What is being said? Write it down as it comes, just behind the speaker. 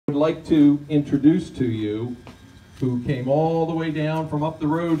like to introduce to you, who came all the way down from up the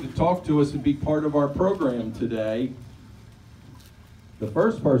road to talk to us and be part of our program today. The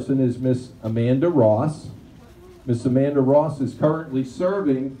first person is Miss Amanda Ross. Miss Amanda Ross is currently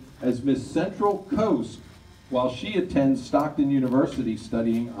serving as Miss Central Coast while she attends Stockton University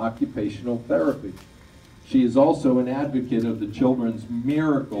studying occupational therapy. She is also an advocate of the Children's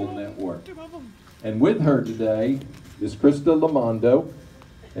Miracle Network. And with her today is Krista Lamando,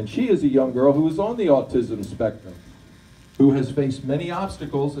 and she is a young girl who is on the autism spectrum, who has faced many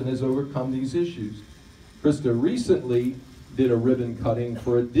obstacles and has overcome these issues. Krista recently did a ribbon cutting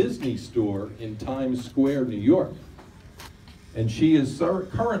for a Disney store in Times Square, New York. And she is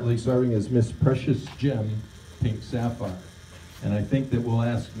currently serving as Miss Precious Gem Pink Sapphire. And I think that we'll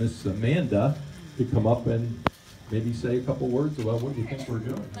ask Miss Amanda to come up and maybe say a couple words about what you think we're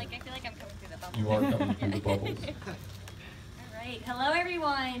doing. I feel like I'm coming through the bubbles. You are coming through the bubbles. All right, hello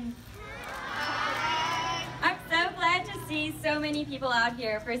everyone. I'm so glad to see so many people out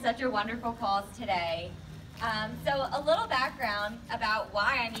here for such a wonderful cause today. So a little background about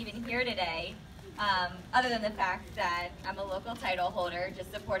why I'm even here today, other than the fact that I'm a local title holder,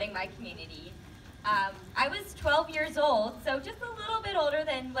 just supporting my community. I was 12 years old, so just a little bit older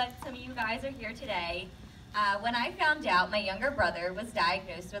than what some of you guys are here today, when I found out my younger brother was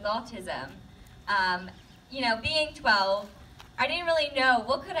diagnosed with autism. You know, being 12, I didn't really know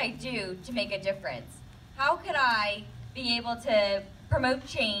what could I do to make a difference. How could I be able to promote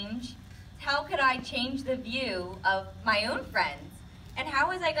change? How could I change the view of my own friends? And how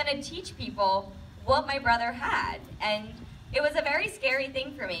was I going to teach people what my brother had? And it was a very scary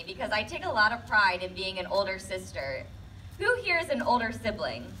thing for me because I take a lot of pride in being an older sister. Who here is an older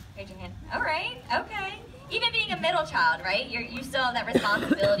sibling? Raise your hand. All right, okay. Even being a middle child, right? You still have that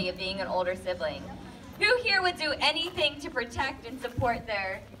responsibility of being an older sibling. Who here would do anything to protect and support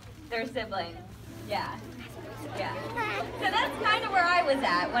their sibling? Yeah. Yeah. So that's kind of where I was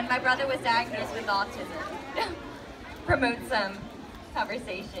at when my brother was diagnosed with autism. Promote some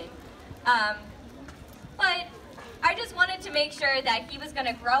conversation. But I just wanted to make sure that he was going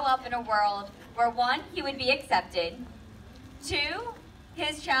to grow up in a world where, one, he would be accepted, two,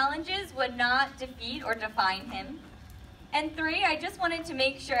 his challenges would not defeat or define him, and three, I just wanted to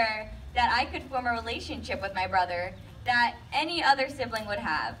make sure that I could form a relationship with my brother that any other sibling would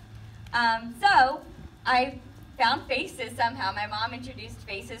have. So I found Faces somehow. My mom introduced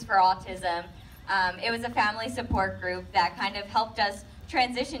Faces for Autism. It was a family support group that kind of helped us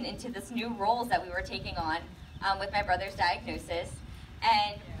transition into this new roles that we were taking on with my brother's diagnosis.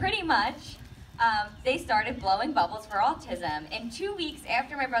 And pretty much, they started blowing bubbles for autism. And 2 weeks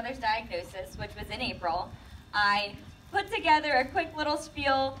after my brother's diagnosis, which was in April, I put together a quick little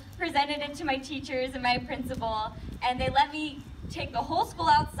spiel, presented it to my teachers and my principal, and they let me take the whole school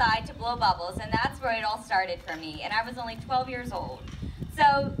outside to blow bubbles, and that's where it all started for me. And I was only 12 years old.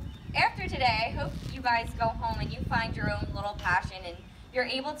 So after today, I hope you guys go home and you find your own little passion and you're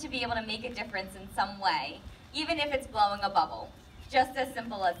able to be able to make a difference in some way, even if it's blowing a bubble. Just as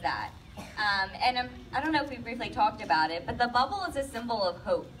simple as that. And I don't know if we briefly talked about it, but the bubble is a symbol of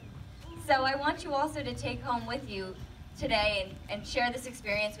hope. So I want you also to take home with you today and share this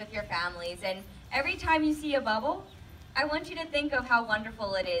experience with your families. And every time you see a bubble, I want you to think of how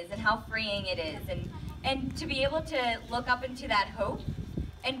wonderful it is and how freeing it is, and to be able to look up into that hope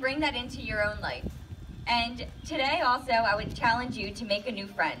and bring that into your own life. And today also, I would challenge you to make a new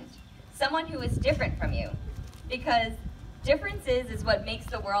friend, someone who is different from you, because differences is what makes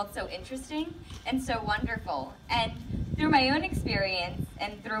the world so interesting and so wonderful. And through my own experience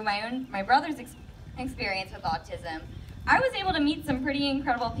and through my brother's experience with autism, I was able to meet some pretty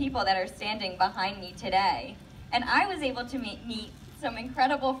incredible people that are standing behind me today. And I was able to meet some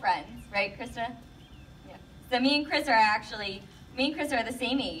incredible friends, right, Krista? Yeah. So me and Krista are the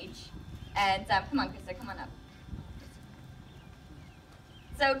same age. And come on, Krista, come on up.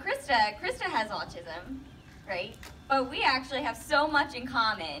 So Krista has autism, right? But we actually have so much in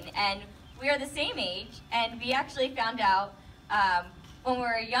common, and we are the same age, and we actually found out when we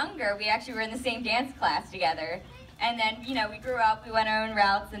were younger, we actually were in the same dance class together. And then, you know, we grew up, we went our own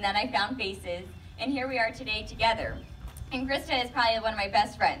routes, and then I found Faces, and here we are today together. And Krista is probably one of my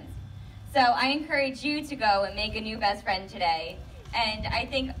best friends. So I encourage you to go and make a new best friend today. And I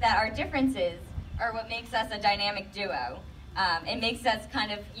think that our differences are what makes us a dynamic duo. It makes us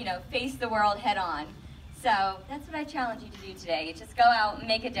kind of, you know, face the world head on. So that's what I challenge you to do today. Just go out and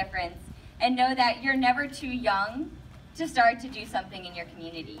make a difference and know that you're never too young to start to do something in your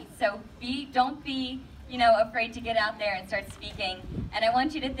community. So don't be, you know, afraid to get out there and start speaking. And I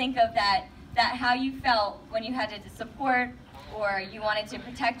want you to think of that how you felt when you had to support or you wanted to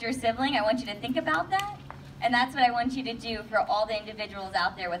protect your sibling, I want you to think about that. And that's what I want you to do for all the individuals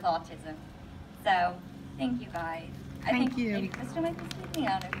out there with autism. So, thank you guys. I think maybe Krista might be speaking.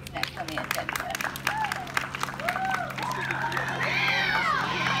 I don't know who's next on the agenda.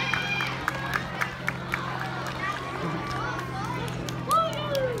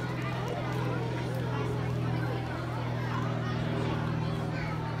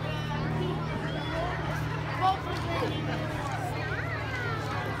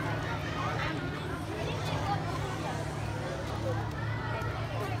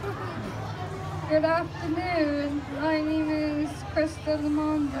 Good afternoon. My name is Krista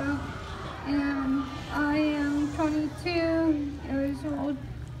Lamando, and I am 22 years old.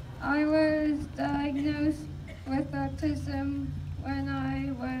 I was diagnosed with autism when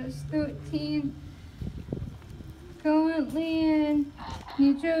I was 13. Currently in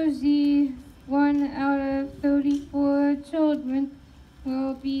New Jersey, 1 out of 34 children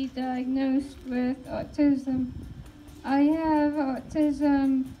will be diagnosed with autism. I have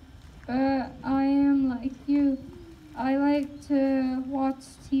autism, but I am like you. I like to watch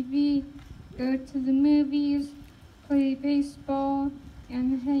TV, go to the movies, play baseball,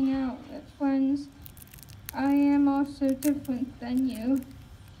 and hang out with friends. I am also different than you.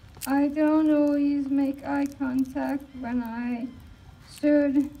 I don't always make eye contact when I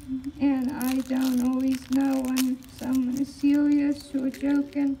should, and I don't always know when someone is serious or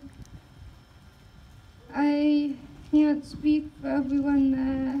joking. I can't speak for everyone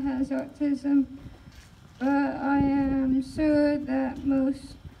that has autism, but I am sure that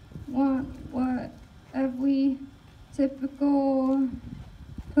most want what every typical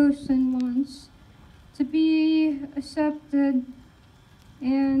person wants: to be accepted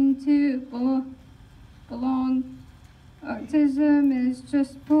and to belong. Autism is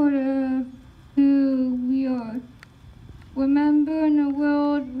just part of who we are. Remember, in a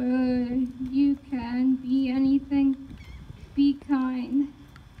world where you can be anything, be kind.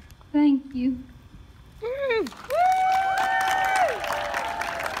 Thank you.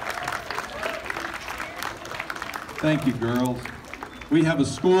 Thank you, girls. We have a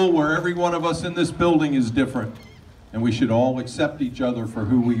school where every one of us in this building is different, and we should all accept each other for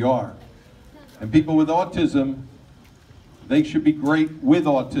who we are. And people with autism, they should be great with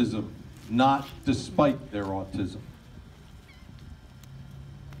autism, not despite their autism.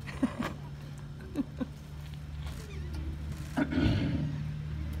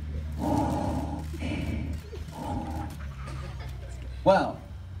 Well,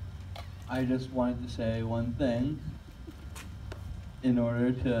 I just wanted to say one thing in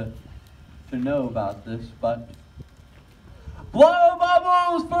order to know about this, but blow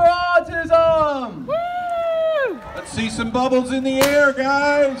bubbles for autism! Woo! Let's see some bubbles in the air,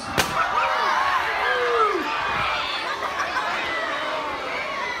 guys.